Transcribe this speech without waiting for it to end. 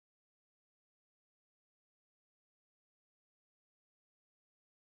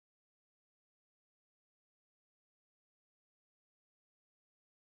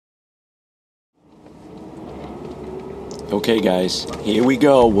Okay guys, here we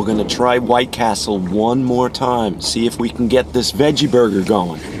go. We're gonna try White Castle one more time. See if we can get this veggie burger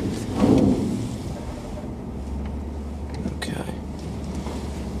going. Okay.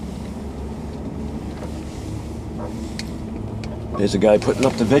 There's a guy putting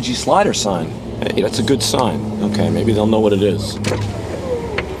up the veggie slider sign. Hey, that's a good sign. Okay, maybe they'll know what it is.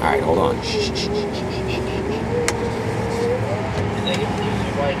 Alright, hold on. Shh.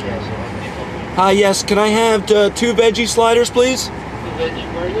 Hi, yes, can I have 2 veggie sliders, please? 2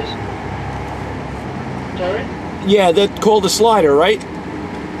 veggie burgers? Sorry? Yeah, they're called a slider, right?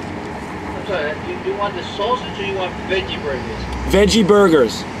 I'm sorry, you want the sausage or you want veggie burgers? Veggie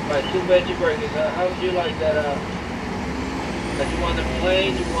burgers. Right, 2 veggie burgers. How would you like that? Like you want the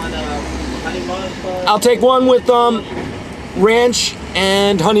plain, you want honey mustard? I'll take one with ranch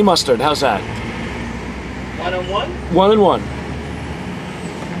and honey mustard. How's that? 1 and 1? 1 and 1.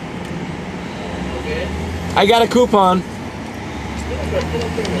 Okay. I got a coupon.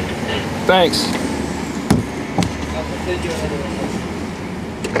 Thanks. I'll send you another one.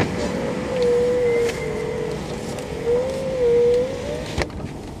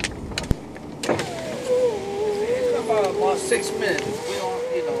 About 6 minutes. We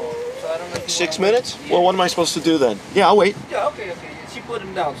don't, you know, so I don't know if you 6 want minutes? Yeah. Well, what am I supposed to do then? Yeah, I'll wait. Yeah, okay. She put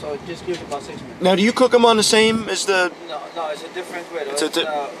them down, so just give it about 6 minutes. Now, do you cook them on the same as the... No, it's a different griddle.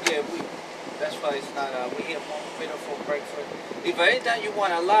 Yeah, that's why it's not, we have one griddle for breakfast. If anytime you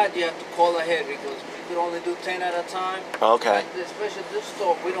want a lot, you have to call ahead because we could only do 10 at a time. Okay. And especially this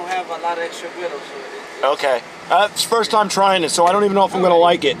store, we don't have a lot of extra griddles. So Okay. It's first time trying it, so I don't even know if I'm going to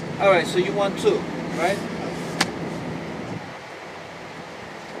like it. Alright, so you want 2, right?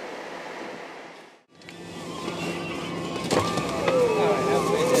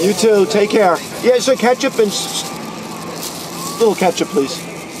 You too. Take care. Yeah, so ketchup and... little ketchup, please.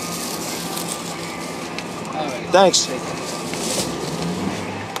 Alright. Thanks.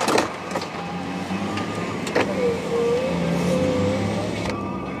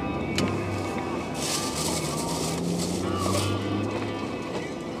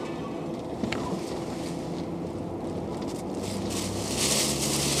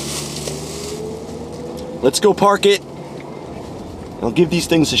 Let's go park it. I'll give these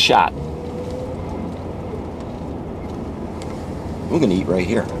things a shot. We're gonna eat right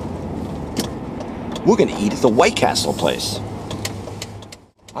here. We're gonna eat at the White Castle place.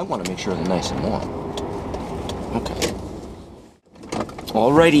 I want to make sure they're nice and warm. Okay.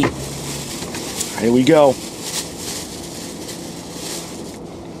 Alrighty. Here we go.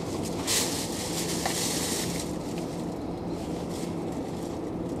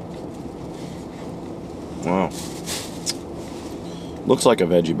 Wow. Looks like a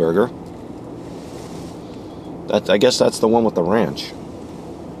veggie burger. I guess that's the one with the ranch.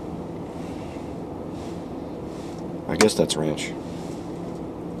 I guess that's ranch.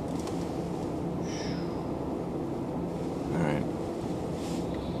 Alright.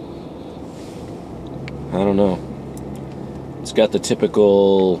 I don't know. It's got the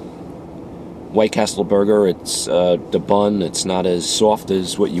typical White Castle burger. It's the bun, it's not as soft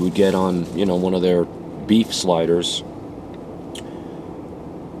as what you would get on, you know, one of their beef sliders.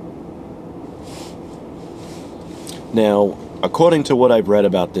 Now, according to what I've read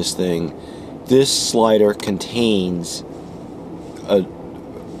about this thing, this slider contains a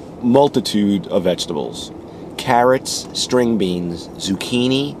multitude of vegetables. Carrots, string beans,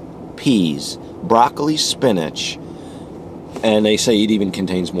 zucchini, peas, broccoli, spinach, and they say it even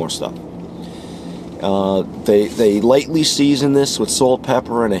contains more stuff. They lightly season this with salt,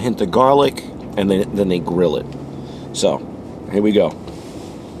 pepper, and a hint of garlic, and then they grill it. So, here we go.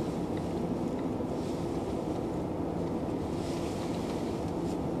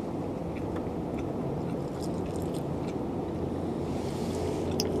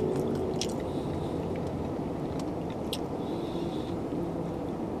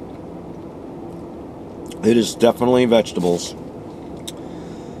 It is definitely vegetables.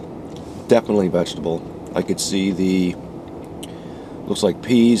 Definitely vegetable. I could see the... looks like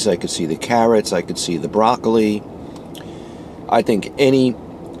peas. I could see the carrots. I could see the broccoli. I think any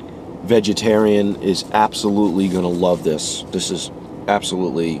vegetarian is absolutely going to love this. This is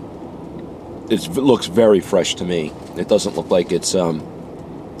absolutely... it looks very fresh to me. It doesn't look like it's,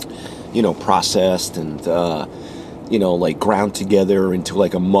 you know, processed and... you know, like ground together into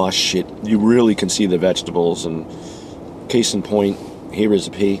like a mush. You really can see the vegetables, and case in point, here is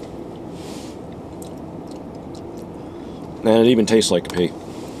a pea. And it even tastes like a pea.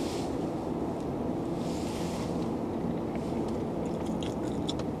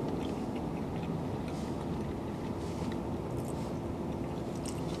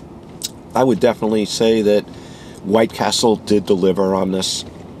 I would definitely say that White Castle did deliver on this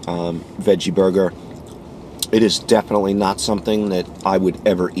veggie burger. It is definitely not something that I would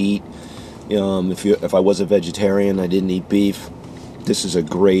ever eat. If I was a vegetarian, I didn't eat beef, this is a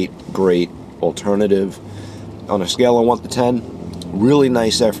great alternative. On a scale of 1 to 10, really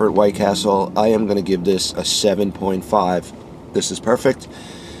nice effort, White Castle. I am going to give this a 7.5. This is perfect.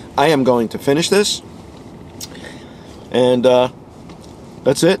 I am going to finish this, and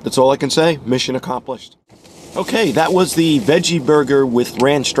that's it. That's all I can say. Mission accomplished. Okay, that was the veggie burger with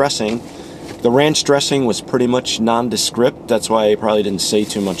ranch dressing. The ranch dressing was pretty much nondescript. That's why I probably didn't say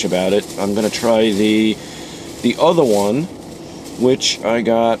too much about it. I'm going to try the other one, which I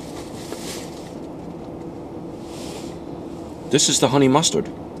got. This is the honey mustard.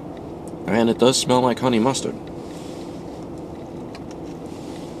 And it does smell like honey mustard.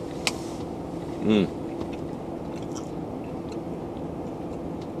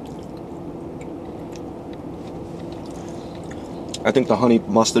 I think the honey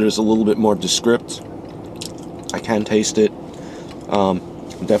mustard is a little bit more descript. I can taste it.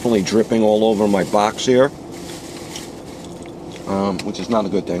 Definitely dripping all over my box here, which is not a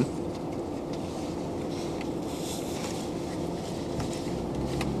good thing.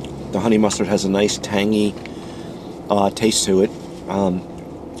 The honey mustard has a nice tangy taste to it.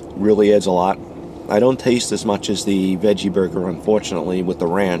 Really adds a lot. I don't taste as much as the veggie burger, unfortunately, with the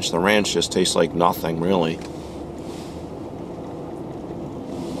ranch. The ranch just tastes like nothing, really.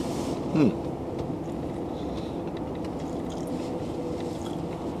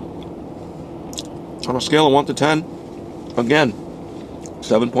 On a scale of 1 to 10, again,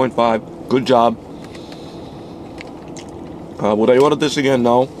 7.5. Good job. Would I order this again?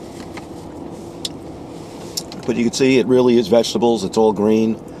 No. But you can see it really is vegetables. It's all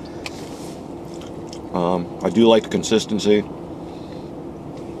green. I do like the consistency.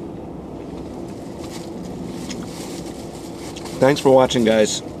 Thanks for watching,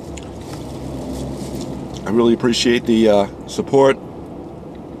 guys. I really appreciate the support.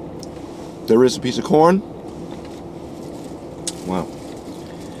 There is a piece of corn. Wow.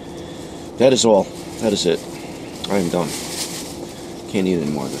 That is all. That is it. I am done. Can't eat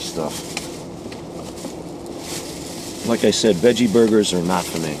any more of this stuff. Like I said, veggie burgers are not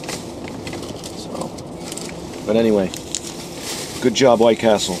for me. So, but anyway, good job, White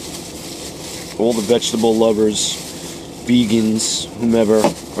Castle. All the vegetable lovers, vegans, whomever,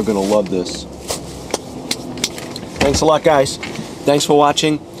 are going to love this. Thanks a lot, guys. Thanks for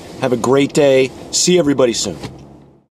watching. Have a great day. See everybody soon.